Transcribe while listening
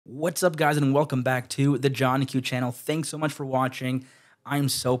What's up, guys, and welcome back to the John Q channel. Thanks so much for watching. I'm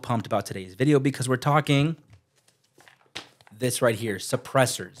so pumped about today's video because we're talking this right here,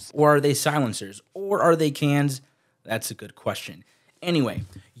 suppressors. Or are they silencers? Or are they cans? That's a good question. Anyway,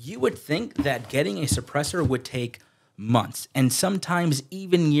 you would think that getting a suppressor would take months and sometimes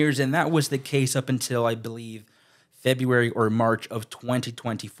even years, and that was the case up until, I believe, February or March of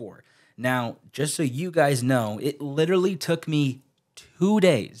 2024. Now, just so you guys know, it literally took me 2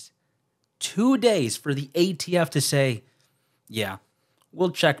 days for the ATF to say, yeah,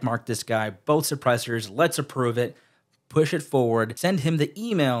 we'll check mark this guy, both suppressors, let's approve it, push it forward, send him the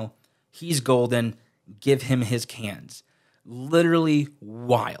email, he's golden, give him his cans. Literally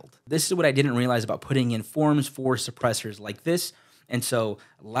wild. This is what I didn't realize about putting in forms for suppressors like this. And so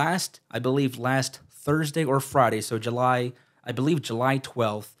I believe last Thursday or Friday, so July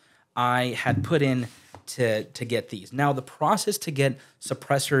 12th, I had put in to get these. Now, the process to get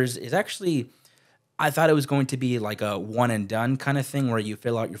suppressors is actually, I thought it was going to be like a one and done kind of thing where you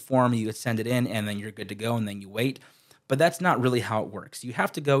fill out your form, you send it in, and then you're good to go, and then you wait. But that's not really how it works. You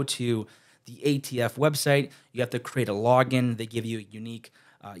have to go to the ATF website. You have to create a login. They give you a unique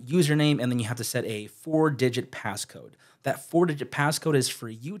username, and then you have to set a 4-digit passcode. That 4-digit passcode is for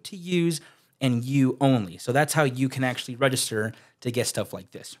you to use and you only. So that's how you can actually register to get stuff like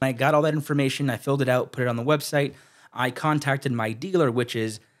this. I got all that information, I filled it out, put it on the website. I contacted my dealer, which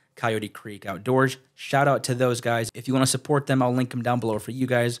is Coyote Creek Outdoors. Shout out to those guys. If you want to support them, I'll link them down below for you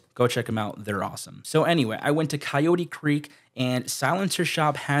guys. Go check them out. They're awesome. So anyway, I went to Coyote Creek, and Silencer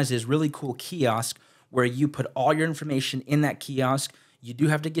Shop has this really cool kiosk where you put all your information in that kiosk. You do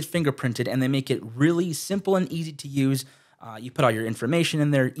have to get fingerprinted, and they make it really simple and easy to use. You put all your information in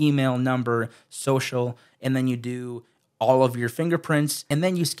there, email, number, social, and then you do all of your fingerprints, and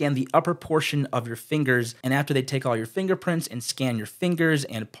then you scan the upper portion of your fingers, and after they take all your fingerprints and scan your fingers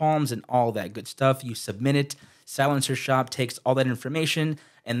and palms and all that good stuff, you submit it. Silencer Shop takes all that information,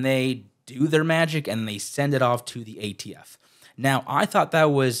 and they do their magic, and they send it off to the ATF. Now, I thought that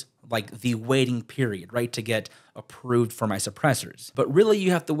was like the waiting period, right, to get approved for my suppressors. But really,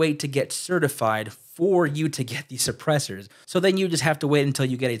 you have to wait to get certified for you to get these suppressors. So then you just have to wait until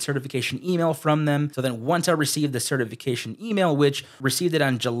you get a certification email from them. So then once I received the certification email, which received it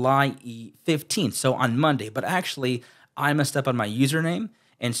on July 15th, so on Monday, but actually I messed up on my username,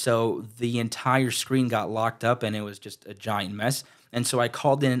 and so the entire screen got locked up and it was just a giant mess. And so I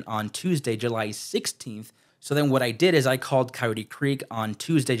called in on Tuesday, July 16th. So then what I did is I called Coyote Creek on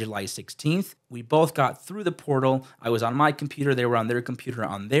Tuesday, July 16th. We both got through the portal. I was on my computer. They were on their computer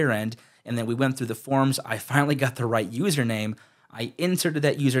on their end. And then we went through the forms. I finally got the right username. I inserted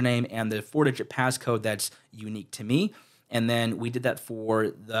that username and the 4-digit passcode that's unique to me. And then we did that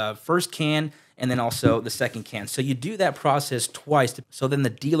for the first can and then also the second can. So you do that process twice. So then the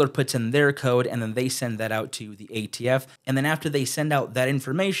dealer puts in their code and then they send that out to the ATF. And then after they send out that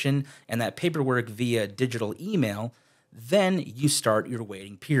information and that paperwork via digital email, then you start your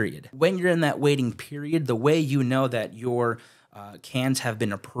waiting period. When you're in that waiting period, the way you know that your cans have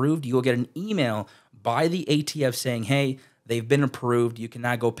been approved, you'll get an email by the ATF saying, hey, they've been approved. You can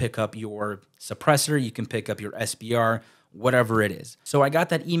now go pick up your suppressor. You can pick up your SBR, whatever it is. So I got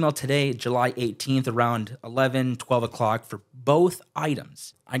that email today, July 18th, around 11, 12 o'clock for both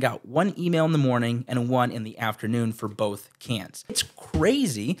items. I got one email in the morning and one in the afternoon for both cans. It's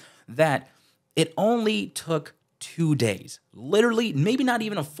crazy that it only took 2 days. Literally, maybe not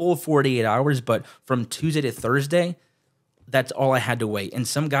even a full 48 hours, but from Tuesday to Thursday, that's all I had to wait. And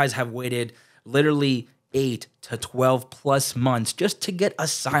some guys have waited literally 8 to 12 plus months just to get a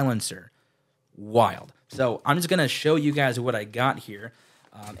silencer. Wild. So I'm just going to show you guys what I got here.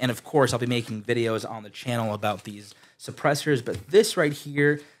 And of course, I'll be making videos on the channel about these suppressors. But this right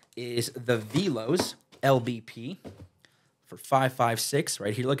here is the Velos LBP for 5.56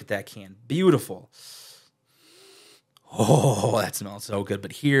 right here. Look at that can. Beautiful. Oh, that smells so good.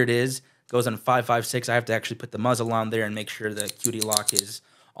 But here it is. Goes on 5.56. I have to actually put the muzzle on there and make sure the QD lock is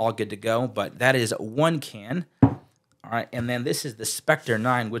all good to go. But that is one can. All right. And then this is the Spectre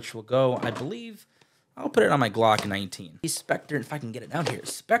 9, which will go, I believe, I'll put it on my Glock 19. Spectre, if I can get it out here.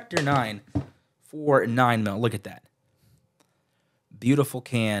 Spectre 9 for 9 mil. Look at that. Beautiful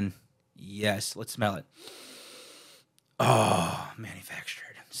can. Yes. Let's smell it. Oh,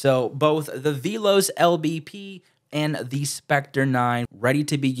 manufactured. So both the Velos LBP and the Spectre 9 ready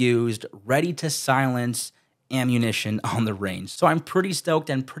to be used, ready to silence ammunition on the range. So I'm pretty stoked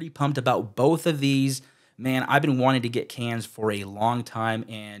and pretty pumped about both of these. Man, I've been wanting to get cans for a long time,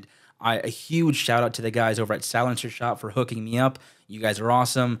 and a huge shout out to the guys over at Silencer Shop for hooking me up. You guys are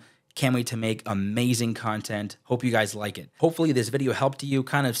awesome. Can't wait to make amazing content. Hope you guys like it. Hopefully this video helped you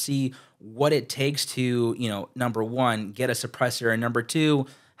kind of see what it takes to, number one, get a suppressor, and number two,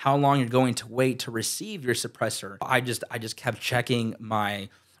 how long you're going to wait to receive your suppressor. I just kept checking my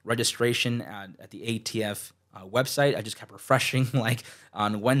registration at the ATF website. I just kept refreshing, like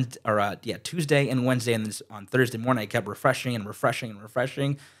on Tuesday and Wednesday, and then on Thursday morning I kept refreshing and refreshing and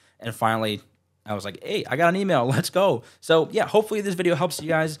refreshing, and finally I was like, hey, I got an email, let's go. So yeah, hopefully this video helps you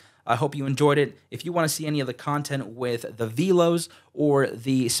guys. I hope you enjoyed it. If you want to see any of the content with the Velos or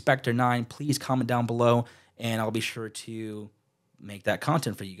the Spectre 9, please comment down below, and I'll be sure to make that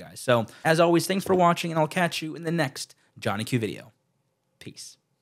content for you guys. So as always, thanks for watching, and I'll catch you in the next Johnny Q video. Peace.